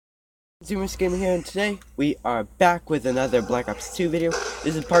Zoomers Gaming here, and today we are back with another Black Ops 2 video.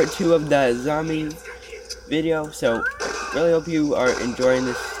 This is part 2 of the zombie video, so I really hope you are enjoying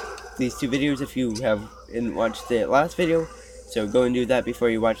these two videos if you haven't watched the last video. So go and do that before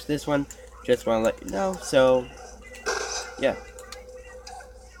you watch this one. Just want to let you know, so yeah.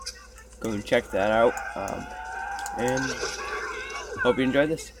 Go and check that out, and hope you enjoy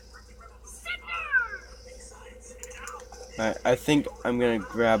this. Alright, I think I'm gonna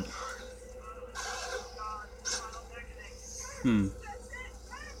grab...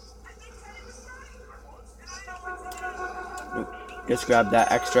 Just grab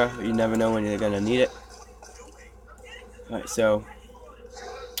that extra. You never know when you're gonna need it. Alright, so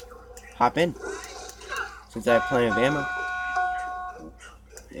hop in. Since I have plenty of ammo.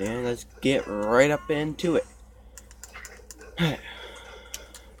 And let's get right up into it.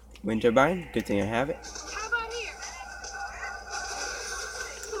 Wind turbine, good thing I have it. How about here?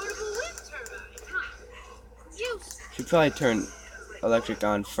 Portable wind turbine, huh? Use. Should probably turn electric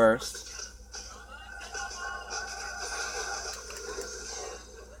on first.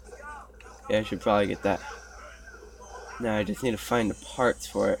 Yeah, I should probably get that. Now I just need to find the parts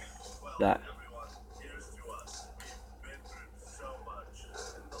for it. That.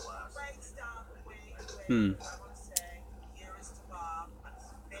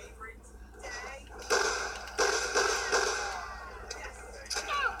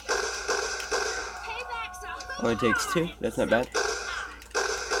 Only takes 2, that's not bad.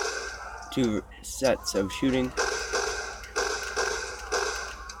 2 sets of shooting.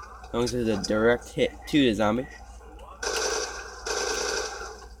 As long as there's a direct hit to the zombie.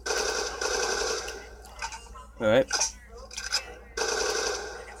 Alright.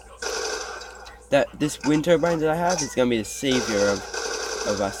 This wind turbine that I have is gonna be the savior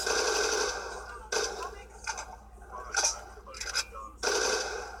of us.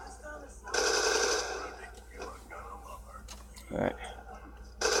 Alright.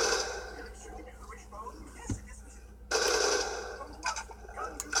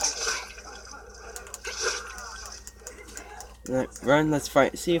 Run, let's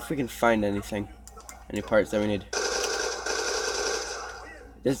see if we can find anything. Any parts that we need.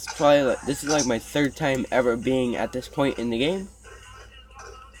 This is like my 3rd time ever being at this point in the game.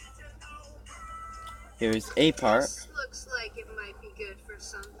 Here's a part. This looks like it might be good for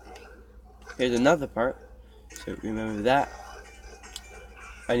something. Here's another part. So remember that.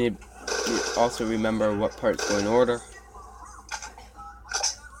 I need to also remember what parts go in order.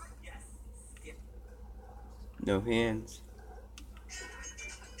 No hands.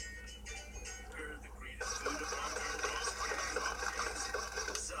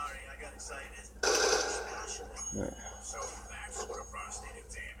 Right.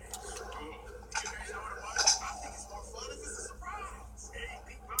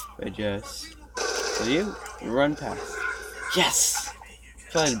 I just will you run past. Yes!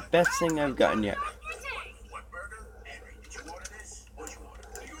 Probably the best thing I've gotten yet.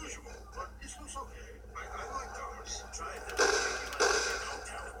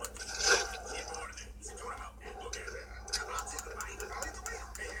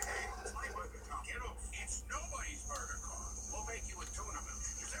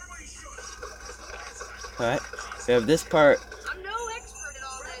 Alright, we have this part. I'm no expert at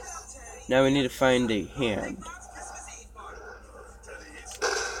all this. Now we need to find a hand.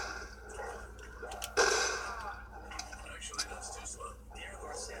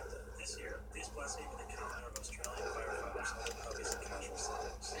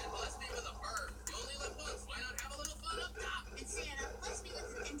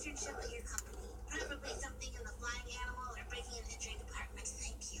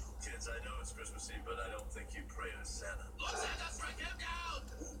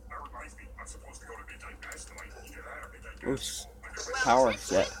 Oops. Power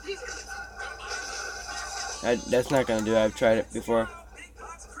set. That's not gonna do. I've tried it before.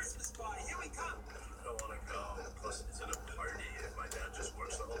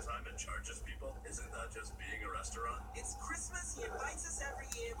 It's Christmas, he invites us every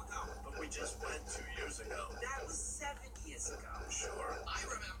year, we go. But we just went 2 years ago. That was 7 years ago. Sure. I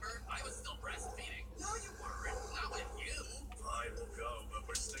remember. I was still breastfeeding. No, you weren't. Not with you. Fine, we'll go, but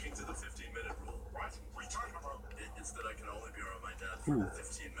we're sticking to the 15-minute rule. What? What are you talking about? It's that I can only be around my dad for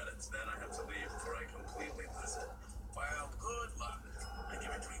 15 minutes. Then I have to leave before I completely lose it. Well, good luck. I give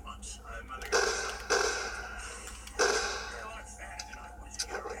it 3 months. I'm gonna go. Well, I'm fat and I was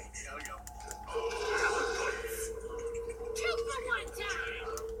your age. Here we go.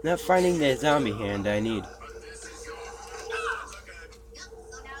 Not finding the zombie hand I need.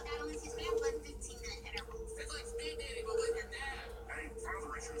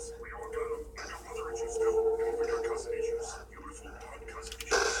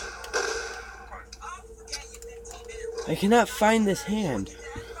 I cannot find this hand.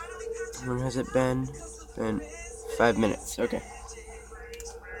 How long has it been? Been 5 minutes. Okay.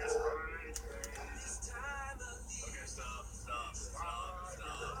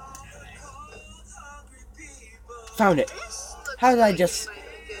 Found it. How did I just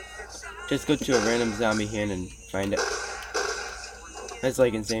go to a random zombie hand and find it? That's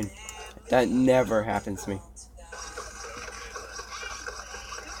like insane. That never happens to me.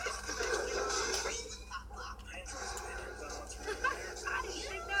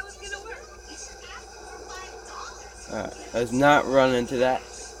 Let's not run into that.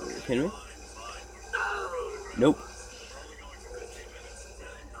 Can we? Nope.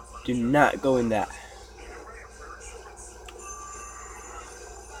 Do not go in that.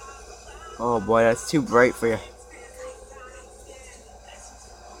 Oh boy, that's too bright for you.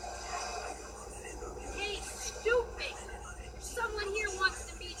 Hey, stupid! Someone here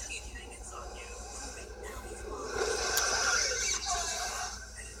wants to meet you.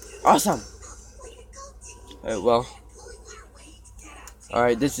 Awesome. Alright, well.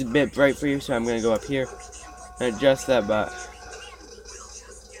 Alright, this is a bit bright for you, so I'm gonna go up here and adjust that, but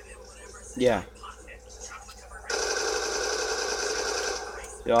yeah.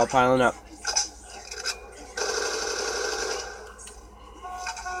 They're all piling up.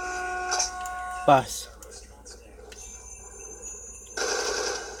 Bus.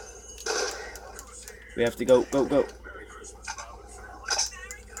 We have to go, go, go.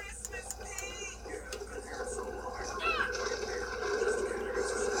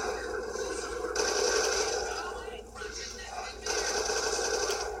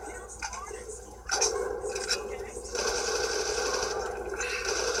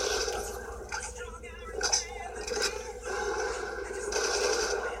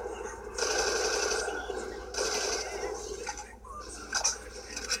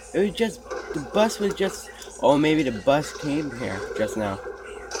 It was just, the bus was just, oh, maybe the bus came here just now.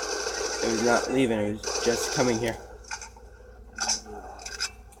 It was not leaving, it was just coming here.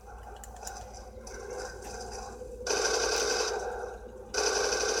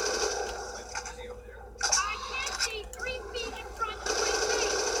 I can't see 3 feet in front of my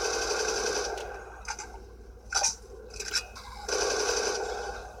face.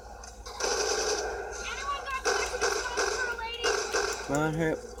 Anyone got questions for a lady? Come on,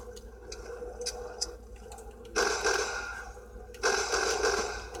 hurry up.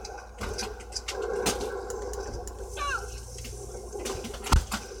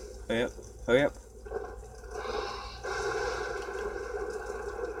 Hurry up, hurry up.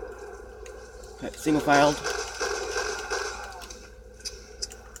 Okay, single filed.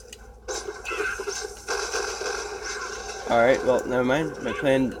 Alright, well, never mind. My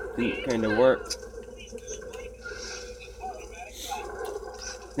plan didn't kind of work.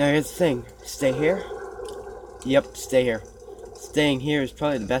 Now here's the thing. Stay here? Yep, stay here. Staying here is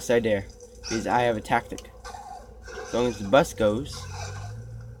probably the best idea, because I have a tactic. As long as the bus goes,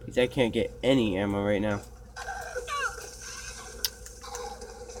 because I can't get any ammo right now.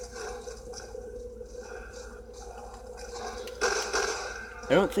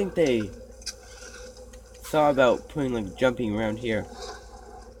 I don't think they thought about putting like jumping around here.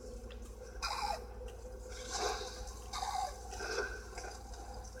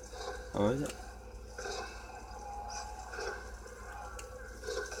 Oh, is it?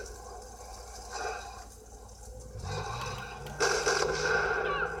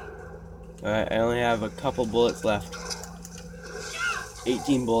 Alright, I only have a couple bullets left.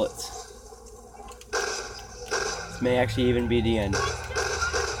 18 bullets. This may actually even be the end.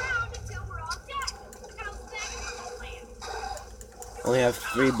 Only have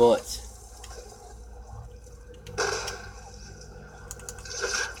 3 bullets.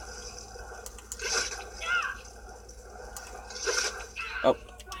 Oh.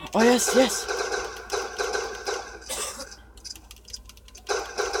 Oh yes, yes!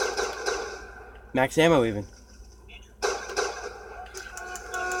 Max ammo even.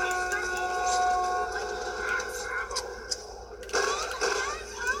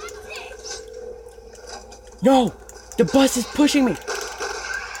 No! The bus is pushing me!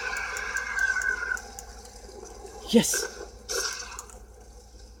 Yes!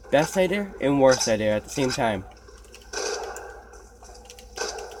 Best idea and worst idea at the same time.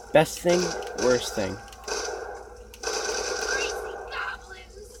 Best thing, worst thing.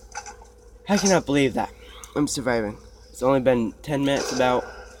 I cannot believe that. I'm surviving. It's only been 10 minutes about,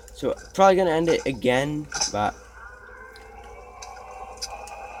 so probably gonna end it again, but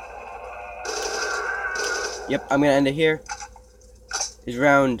yep, I'm gonna end it here. It's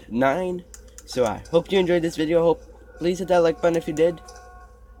round 9. So I hope you enjoyed this video. Please hit that like button if you did.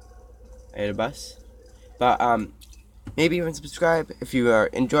 I hit a bus. But maybe even subscribe if you are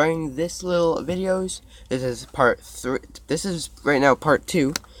enjoying this little videos. This is part 3. This is right now part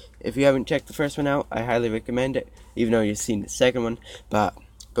 2. If you haven't checked the first one out, I highly recommend it, even though you've seen the second one. But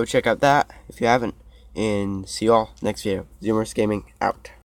go check out that if you haven't, and see you all next video. Zoomers Gaming out.